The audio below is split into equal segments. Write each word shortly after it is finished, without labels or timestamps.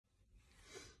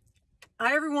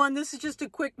Hi everyone, this is just a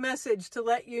quick message to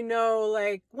let you know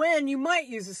like when you might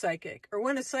use a psychic or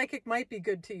when a psychic might be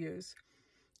good to use.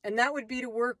 And that would be to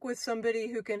work with somebody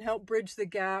who can help bridge the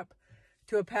gap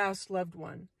to a past loved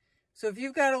one. So if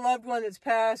you've got a loved one that's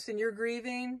passed and you're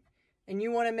grieving and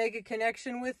you want to make a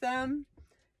connection with them,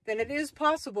 then it is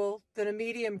possible that a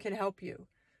medium can help you.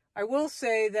 I will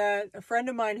say that a friend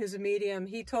of mine who's a medium,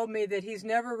 he told me that he's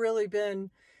never really been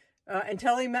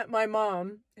until he met my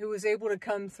mom, who was able to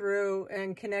come through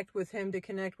and connect with him to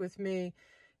connect with me.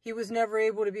 He was never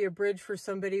able to be a bridge for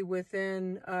somebody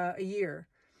within a year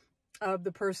of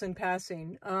the person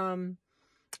passing.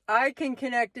 I can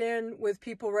connect in with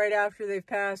people right after they've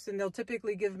passed, and they'll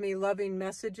typically give me loving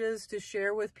messages to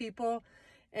share with people.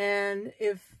 And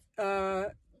if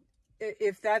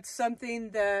that's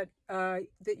something that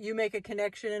that you make a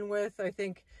connection in with, I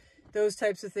think those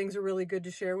types of things are really good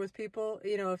to share with people,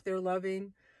 you know, if they're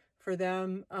loving for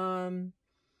them.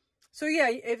 So yeah,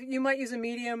 if you might use a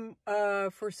medium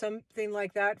for something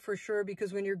like that, for sure,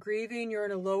 because when you're grieving, you're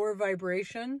in a lower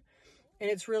vibration, and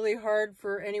it's really hard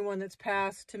for anyone that's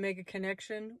passed to make a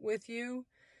connection with you.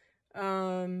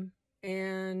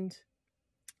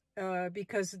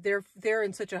 Because they're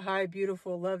in such a high,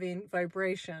 beautiful, loving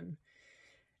vibration.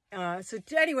 So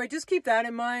anyway, just keep that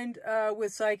in mind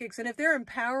with psychics. And if they're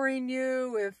empowering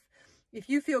you, if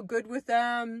you feel good with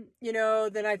them, you know,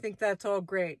 then I think that's all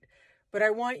great. But I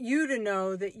want you to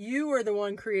know that you are the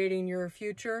one creating your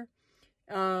future.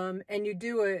 And you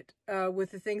do it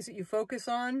with the things that you focus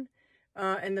on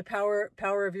and the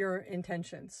power of your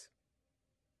intentions.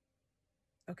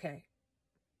 Okay.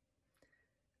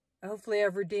 Hopefully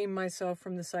I've redeemed myself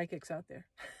from the psychics out there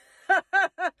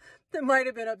that might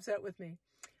have been upset with me.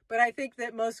 But I think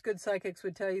that most good psychics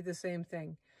would tell you the same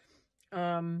thing.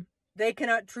 They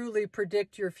cannot truly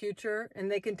predict your future, and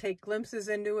they can take glimpses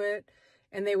into it.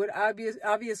 And they would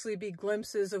obviously be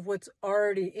glimpses of what's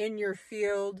already in your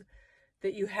field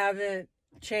that you haven't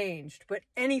changed. But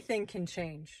anything can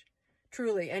change.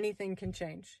 Truly, anything can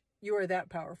change. You are that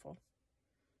powerful.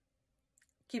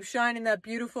 Keep shining that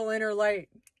beautiful inner light.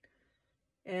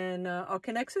 And I'll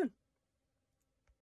connect soon.